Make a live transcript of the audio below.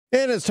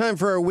And it's time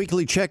for our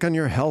weekly check on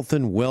your health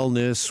and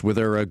wellness with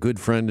our good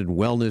friend and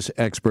wellness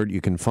expert.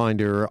 You can find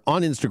her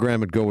on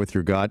Instagram at Go With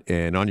Your Gut.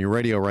 And on your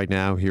radio right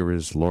now, here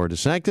is Laura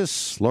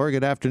DeSanctis. Laura,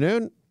 good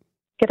afternoon.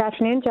 Good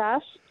afternoon,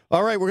 Josh.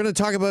 All right, we're going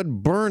to talk about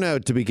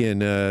burnout to begin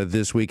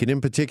this week, and in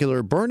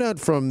particular, burnout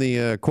from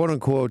the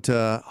quote-unquote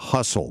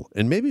hustle.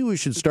 And maybe we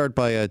should start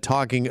by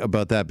talking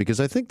about that, because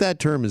I think that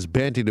term is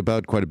bandied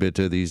about quite a bit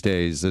these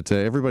days, that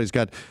everybody's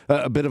got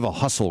a bit of a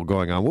hustle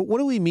going on. What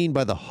do we mean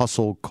by the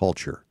hustle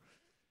culture?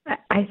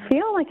 I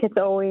feel like it's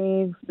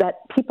always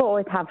that people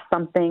always have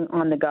something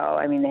on the go.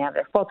 I mean, they have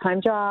their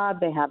full-time job,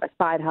 they have a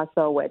side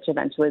hustle, which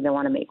eventually they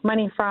want to make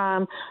money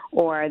from,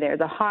 or there's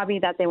a hobby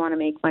that they want to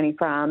make money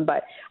from.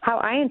 But how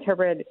I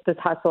interpret this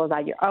hustle is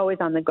that you're always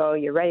on the go,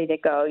 you're ready to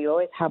go, you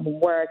always have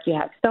work, you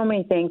have so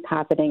many things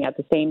happening at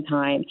the same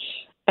time.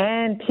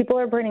 And people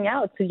are burning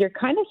out. So you're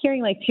kind of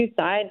hearing like two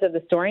sides of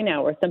the story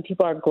now, where some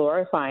people are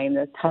glorifying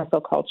this hustle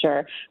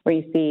culture, where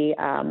you see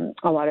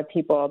a lot of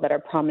people that are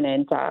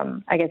prominent,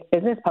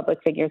 business public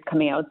figures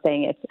coming out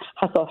saying it's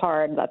hustle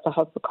hard, that's a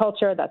hustle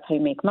culture, that's how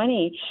you make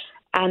money.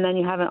 And then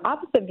you have an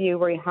opposite view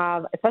where you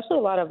have, especially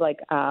a lot of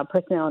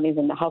personalities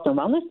in the health and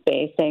wellness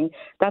space saying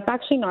that's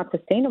actually not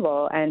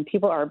sustainable and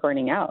people are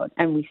burning out.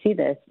 And we see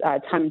this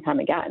time and time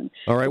again.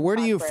 All right. Where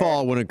do you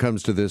fall when it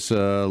comes to this,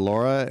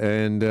 Laura?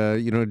 And,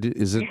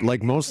 is it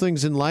like most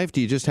things in life?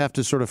 Do you just have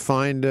to sort of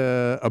find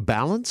a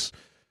balance?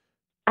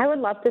 I would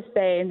love to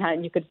say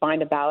that you could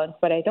find a balance,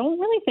 but I don't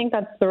really think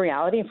that's the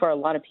reality for a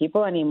lot of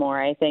people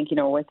anymore. I think,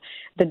 with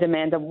the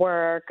demands of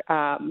work,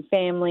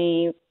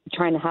 family,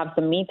 trying to have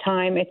some me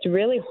time, it's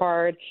really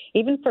hard.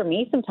 Even for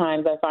me,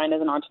 sometimes I find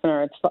as an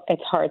entrepreneur,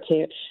 it's hard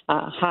to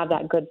have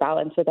that good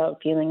balance without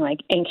feeling like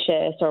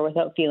anxious or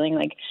without feeling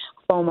like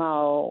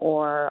FOMO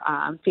or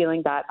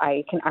feeling that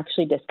I can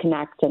actually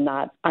disconnect and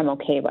that I'm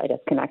okay by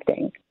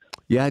disconnecting.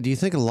 Yeah, do you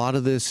think a lot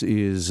of this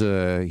is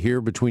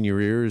here between your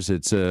ears?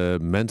 It's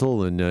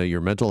mental and your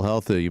mental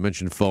health. You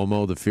mentioned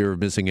FOMO, the fear of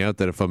missing out,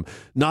 that if I'm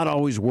not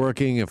always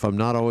working, if I'm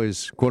not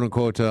always, quote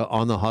unquote,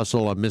 on the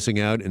hustle, I'm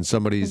missing out and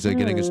somebody's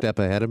getting a step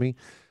ahead of me?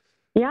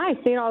 Yeah, I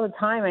see it all the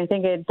time. I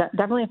think it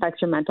definitely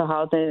affects your mental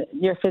health,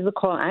 your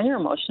physical and your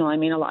emotional. I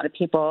mean, a lot of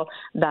people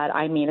that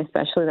I meet,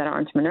 especially that are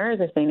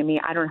entrepreneurs, are saying to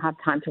me, I don't have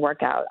time to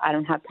work out. I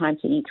don't have time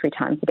to eat 3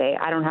 times a day.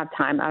 I don't have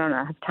time.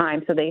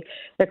 So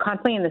they're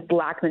constantly in this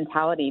lack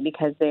mentality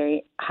because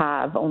they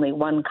have only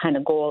one kind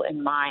of goal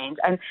in mind.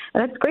 And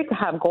that's great to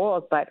have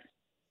goals, but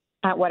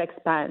at what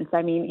expense?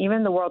 I mean,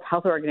 even the World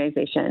Health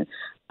Organization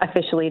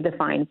officially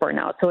defined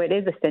burnout. So it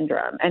is a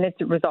syndrome, and it's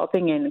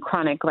resulting in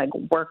chronic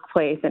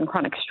workplace and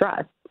chronic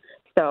stress.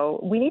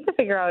 So we need to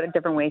figure out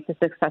different ways to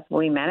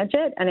successfully manage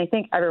it. And I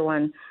think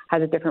everyone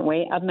has a different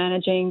way of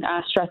managing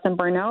stress and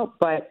burnout,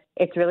 but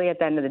it's really at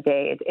the end of the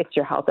day, it's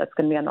your health that's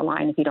going to be on the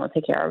line if you don't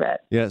take care of it.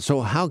 Yeah. So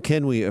how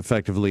can we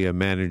effectively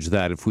manage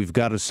that if we've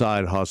got a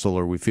side hustle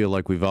or we feel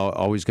like we've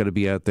always got to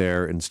be out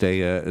there and stay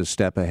a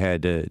step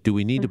ahead? Do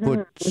we need to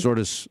put sort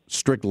of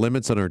strict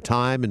limits on our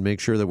time and make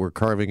sure that we're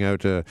carving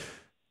out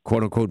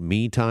quote unquote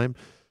me time?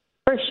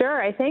 For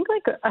sure. I think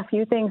a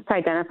few things to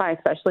identify,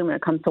 especially when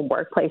it comes to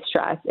workplace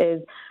stress,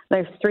 is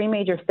there's 3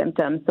 major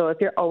symptoms. So if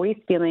you're always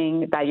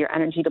feeling that you're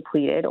energy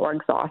depleted or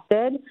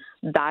exhausted,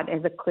 that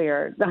is a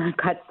clear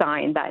cut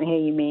sign that, hey,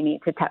 you may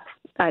need to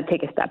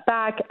take a step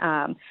back.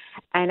 And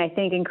I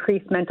think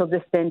increased mental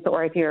distance,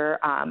 or if you're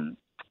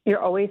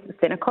always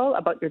cynical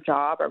about your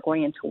job or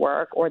going into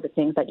work or the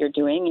things that you're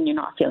doing and you're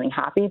not feeling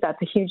happy,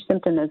 that's a huge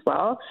symptom as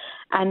well.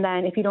 And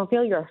then if you don't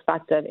feel you're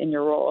effective in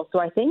your role. So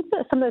I think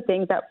that some of the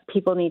things that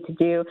people need to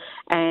do,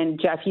 and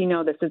Jeff,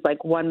 this is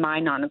one my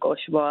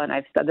non-negotiable, and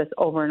I've said this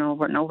over and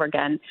over and over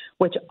again,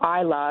 which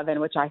I love and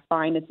which I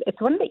find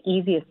it's one of the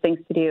easiest things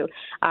to do.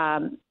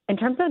 In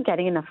terms of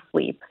getting enough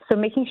sleep, so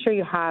making sure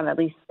you have at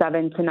least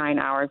 7 to 9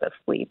 hours of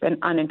sleep and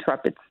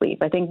uninterrupted sleep.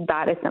 I think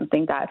that is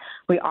something that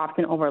we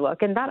often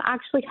overlook, and that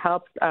actually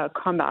helps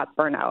combat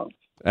burnout.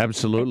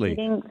 Absolutely.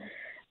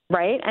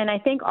 Right. And I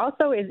think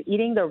also is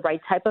eating the right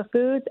type of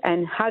foods.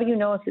 And how do you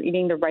know if you're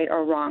eating the right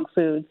or wrong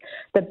foods?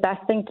 The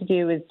best thing to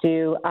do is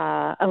do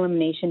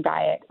elimination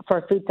diet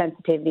for food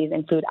sensitivities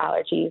and food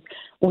allergies.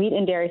 Wheat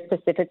and dairy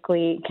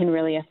specifically can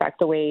really affect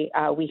the way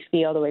we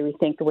feel, the way we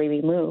think, the way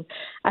we move,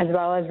 as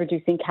well as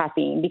reducing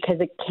caffeine, because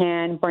it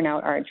can burn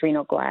out our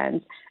adrenal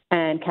glands.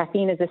 And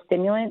caffeine is a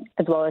stimulant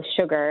as well as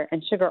sugar,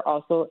 and sugar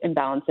also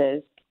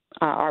imbalances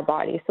our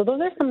body. So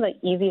those are some of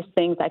the easiest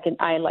things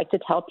I like to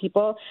tell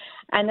people.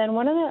 And then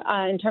one of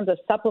the, in terms of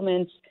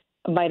supplements,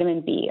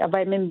 vitamin B. A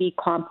vitamin B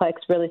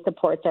complex really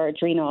supports our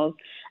adrenals,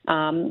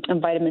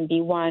 and vitamin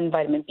B1,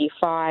 vitamin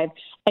B5.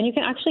 And you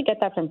can actually get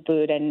that from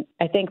food. And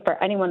I think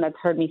for anyone that's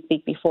heard me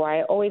speak before,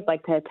 I always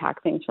like to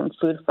attack things from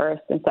food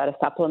first instead of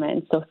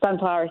supplements. So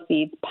sunflower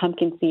seeds,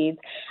 pumpkin seeds,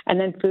 and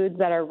then foods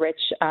that are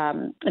rich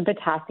in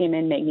potassium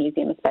and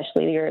magnesium,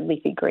 especially your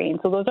leafy greens.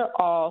 So those are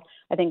all,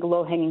 I think,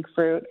 low-hanging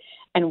fruit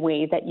and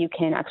ways that you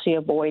can actually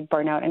avoid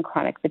burnout and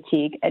chronic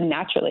fatigue and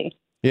naturally.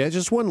 Yeah,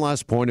 just one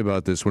last point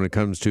about this when it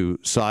comes to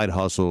side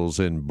hustles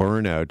and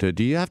burnout.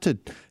 Do you have to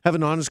have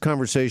an honest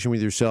conversation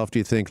with yourself, do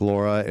you think,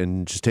 Laura,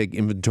 and just take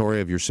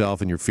inventory of yourself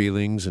and your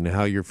feelings and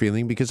how you're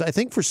feeling? Because I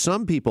think for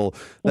some people,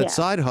 that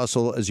side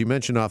hustle, as you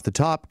mentioned off the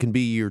top, can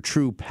be your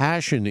true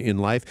passion in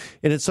life,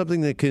 and it's something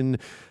that can,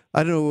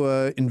 I don't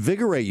know,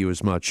 invigorate you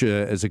as much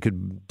as it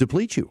could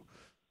deplete you.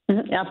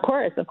 Yeah, of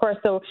course, of course.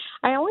 So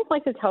I always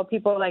like to tell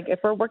people, like, if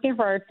we're working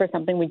hard for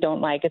something we don't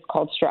like, it's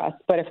called stress.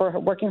 But if we're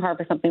working hard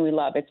for something we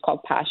love, it's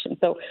called passion.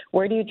 So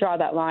where do you draw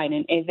that line,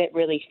 and is it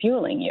really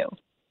fueling you?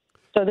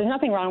 So there's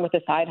nothing wrong with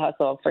the side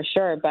hustle for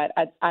sure, but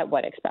at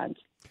what expense?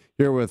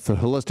 Here with the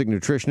holistic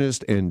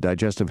nutritionist and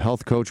digestive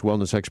health coach,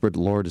 wellness expert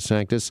Laura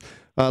DeSanctis.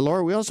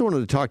 Laura, we also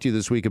wanted to talk to you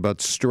this week about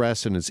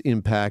stress and its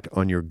impact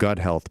on your gut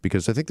health,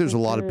 because I think there's a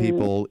lot of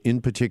people, in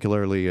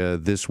particularly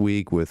this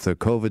week with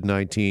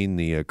COVID-19,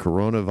 the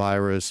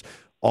coronavirus,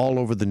 all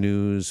over the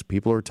news.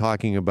 People are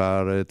talking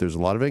about it. There's a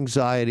lot of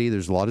anxiety.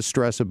 There's a lot of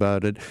stress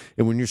about it.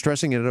 And when you're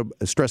stressing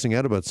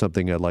out about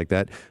something like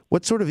that,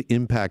 what sort of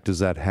impact does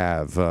that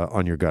have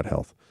on your gut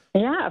health?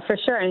 Yeah, for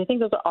sure. And I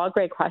think those are all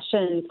great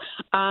questions.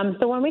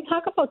 So when we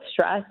talk about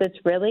stress, it's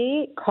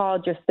really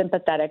called your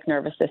sympathetic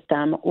nervous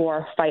system,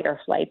 or fight or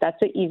flight. That's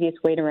the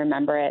easiest way to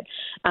remember it.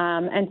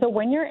 And so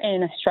when you're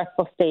in a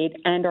stressful state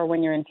and or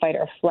when you're in fight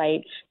or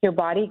flight, your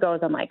body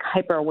goes on like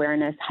hyper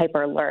awareness,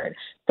 hyper alert.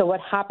 So what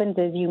happens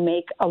is you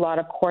make a lot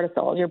of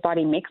cortisol. Your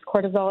body makes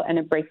cortisol and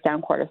it breaks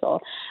down cortisol.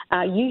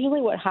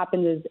 Usually what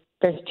happens is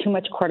there's too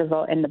much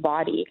cortisol in the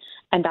body,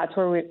 and that's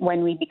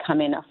when we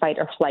become in a fight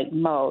or flight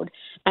mode.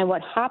 And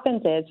what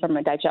happens is, from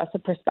a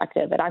digestive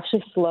perspective, it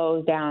actually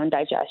slows down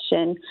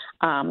digestion.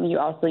 You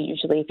also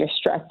usually, if you're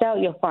stressed out,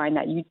 you'll find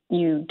that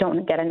you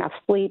don't get enough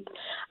sleep.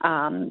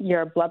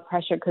 Your blood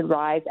pressure could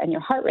rise and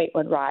your heart rate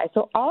would rise.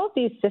 So all of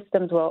these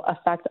systems will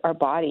affect our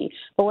body.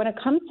 But when it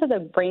comes to the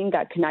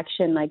brain-gut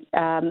connection,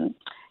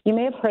 you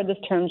may have heard this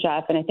term,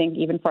 Jeff, and I think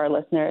even for our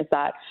listeners,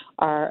 that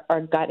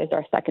our gut is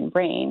our second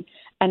brain.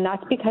 And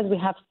that's because we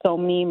have so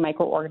many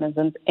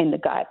microorganisms in the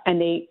gut, and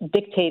they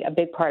dictate a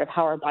big part of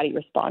how our body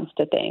responds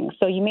to things.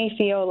 So you may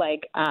feel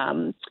like,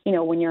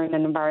 when you're in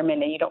an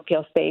environment and you don't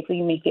feel safe,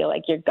 you may feel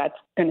like your gut's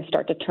going to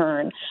start to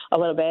turn a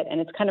little bit, and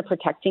it's kind of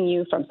protecting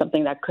you from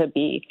something that could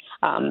be,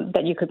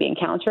 that you could be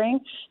encountering.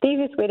 The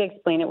easiest way to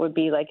explain it would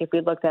be like if we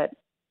looked at,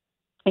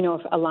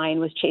 if a lion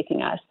was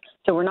chasing us.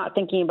 So we're not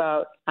thinking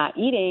about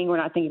eating, we're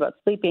not thinking about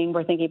sleeping,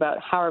 we're thinking about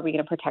how are we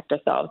going to protect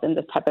ourselves in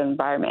this type of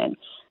environment.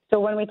 So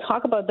when we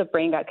talk about the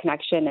brain-gut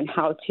connection and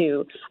how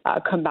to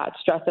combat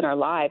stress in our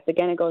lives,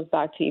 again, it goes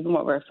back to even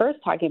what we were first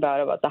talking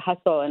about the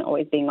hustle and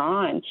always being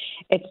on.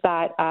 It's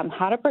that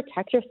how to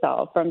protect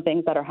yourself from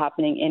things that are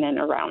happening in and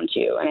around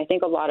you. And I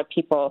think a lot of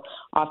people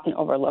often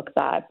overlook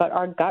that. But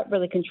our gut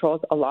really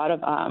controls a lot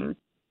of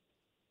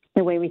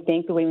the way we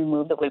think, the way we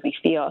move, the way we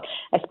feel,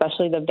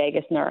 especially the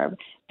vagus nerve.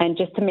 And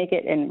just to make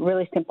it in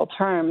really simple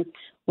terms,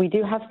 we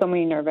do have so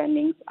many nerve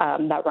endings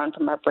that run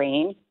from our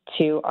brain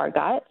to our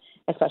gut,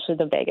 especially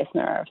the vagus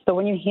nerve. So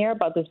when you hear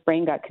about this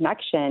brain-gut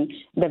connection,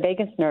 the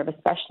vagus nerve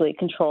especially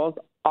controls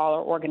all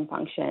our organ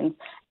functions,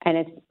 and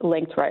it's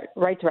linked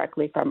right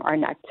directly from our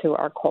neck to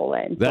our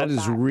colon. That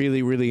is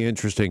really, really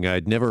interesting.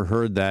 I'd never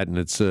heard that, and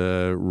it's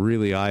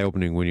really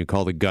eye-opening when you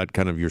call the gut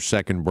kind of your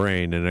second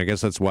brain, and I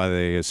guess that's why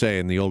they say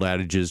in the old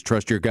adage is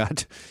trust your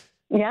gut.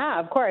 Yeah,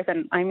 of course,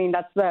 and I mean,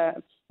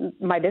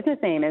 my business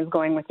name is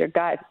Going With Your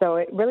Gut. So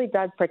it really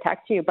does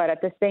protect you. But at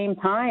the same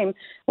time,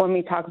 when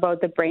we talk about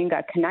the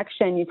brain-gut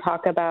connection, you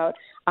talk about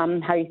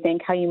how you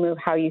think, how you move,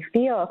 how you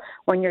feel.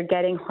 When you're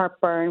getting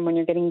heartburn, when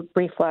you're getting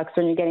reflux,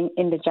 when you're getting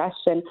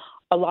indigestion,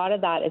 a lot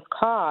of that is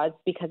caused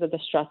because of the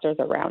stressors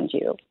around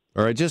you.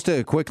 All right, just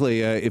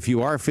quickly, if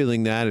you are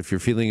feeling that, if you're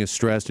feeling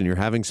stressed and you're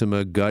having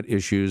some gut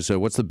issues,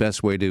 what's the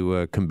best way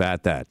to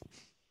combat that?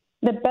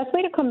 The best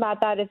way to combat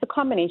that is a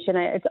combination.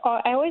 I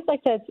always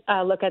like to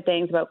look at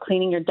things about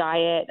cleaning your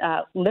diet,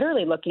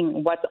 literally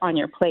looking what's on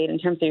your plate in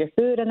terms of your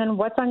food, and then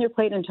what's on your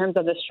plate in terms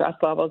of the stress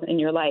levels in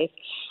your life.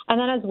 And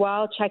then as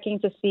well, checking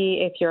to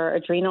see if your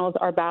adrenals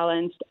are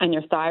balanced and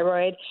your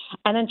thyroid,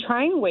 and then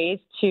trying ways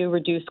to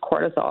reduce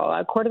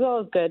cortisol.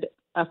 Cortisol is good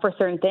for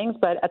certain things,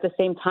 but at the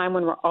same time,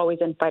 when we're always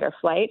in fight or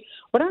flight,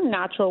 what are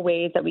natural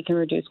ways that we can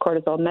reduce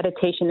cortisol?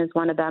 Meditation is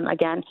one of them.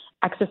 Again,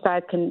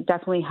 exercise can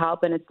definitely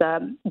help, and it's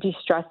a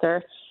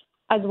de-stressor,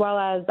 as well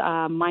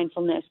as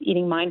mindfulness,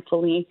 eating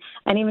mindfully,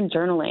 and even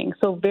journaling.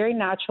 So very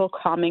natural,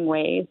 calming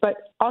ways,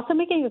 but also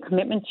making a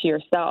commitment to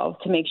yourself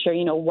to make sure,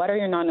 what are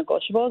your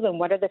non-negotiables and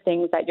what are the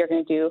things that you're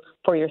going to do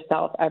for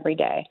yourself every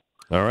day.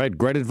 All right.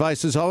 Great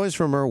advice, as always,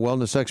 from our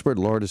wellness expert,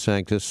 Laura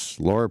DeSanctis.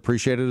 Laura,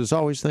 appreciate it, as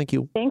always. Thank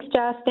you. Thanks,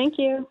 Jeff. Thank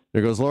you.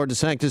 There goes Laura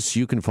DeSanctis.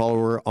 You can follow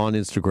her on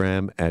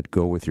Instagram at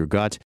Go With Your Gut.